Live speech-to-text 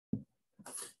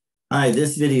Hi,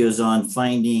 this video is on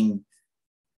finding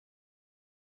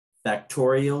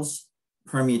factorials,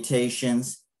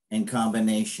 permutations, and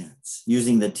combinations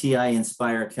using the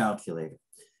TI-Nspire Calculator.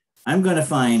 I'm going to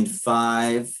find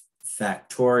 5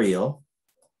 factorial.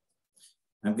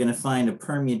 I'm going to find a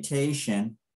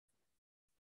permutation,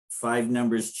 5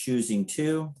 numbers choosing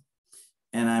 2,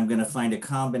 and I'm going to find a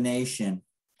combination,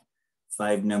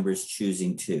 5 numbers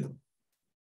choosing 2.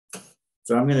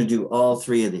 So I'm going to do all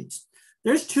 3 of these.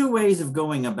 There's 2 ways of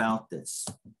going about this.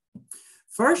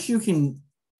 First, you can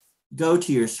go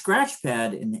to your scratch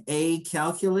pad and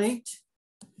calculate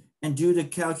and do the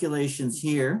calculations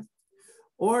here.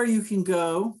 Or you can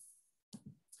go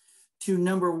to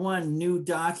number 1, new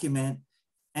document,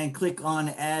 and click on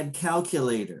add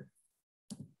calculator.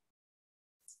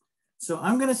 So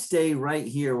I'm going to stay right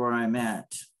here where I'm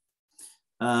at.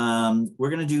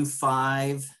 We're going to do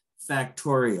 5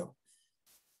 factorial.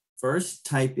 First,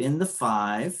 type in the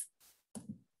 5,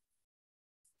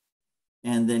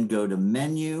 and then go to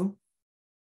menu,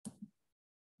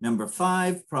 number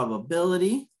 5,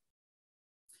 probability,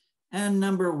 and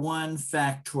number 1,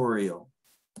 factorial.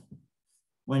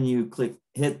 When you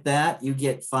hit that, you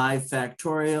get 5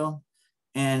 factorial,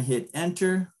 and hit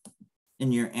enter,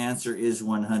 and your answer is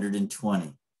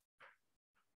 120.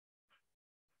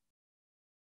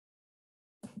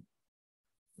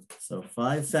 So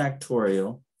 5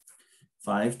 factorial.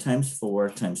 5 times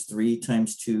 4 times 3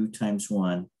 times 2 times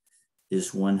 1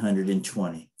 is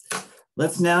 120.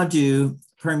 Let's now do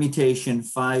permutation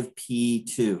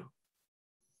 5p2.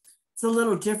 It's a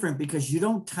little different because you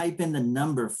don't type in the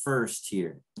number first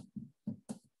here.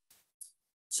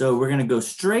 So we're going to go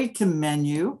straight to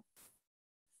menu,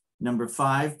 number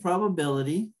 5,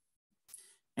 probability,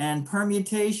 and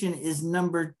permutation is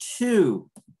number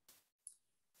 2.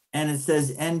 And it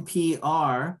says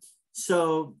NPR.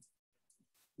 So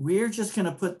we're just going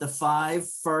to put the 5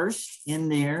 first in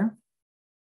there.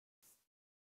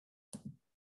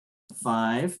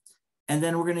 5. And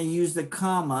then we're going to use the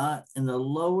comma in the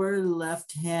lower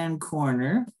left-hand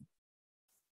corner.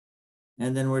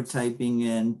 And then we're typing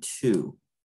in 2.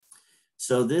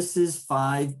 So this is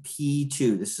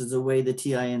 5p2. This is the way the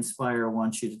TI-Nspire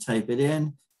wants you to type it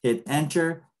in. Hit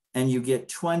enter, and you get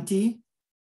 20.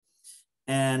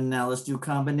 And now let's do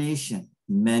combination.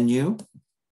 Menu.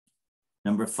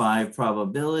 Number 5,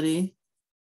 probability.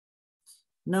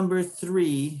 Number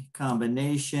 3,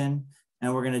 combination.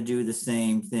 And we're going to do the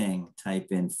same thing. Type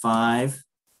in 5,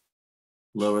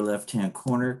 lower left-hand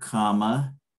corner,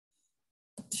 comma,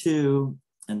 2.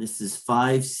 And this is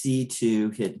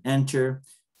 5C2. Hit enter,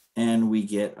 and we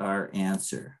get our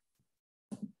answer.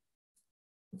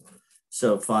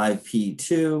 So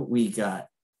 5P2, we got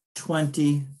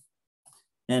 20.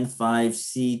 And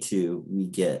 5C2, we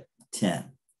get 10.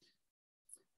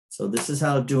 So this is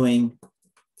how doing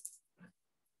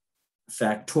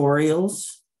factorials,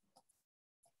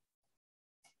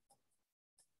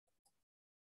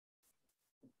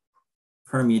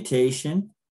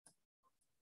 permutation,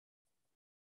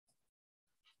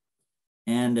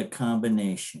 and a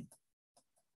combination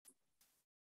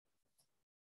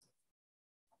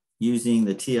using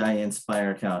the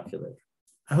TI-Nspire Calculator.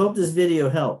 I hope this video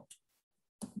helped.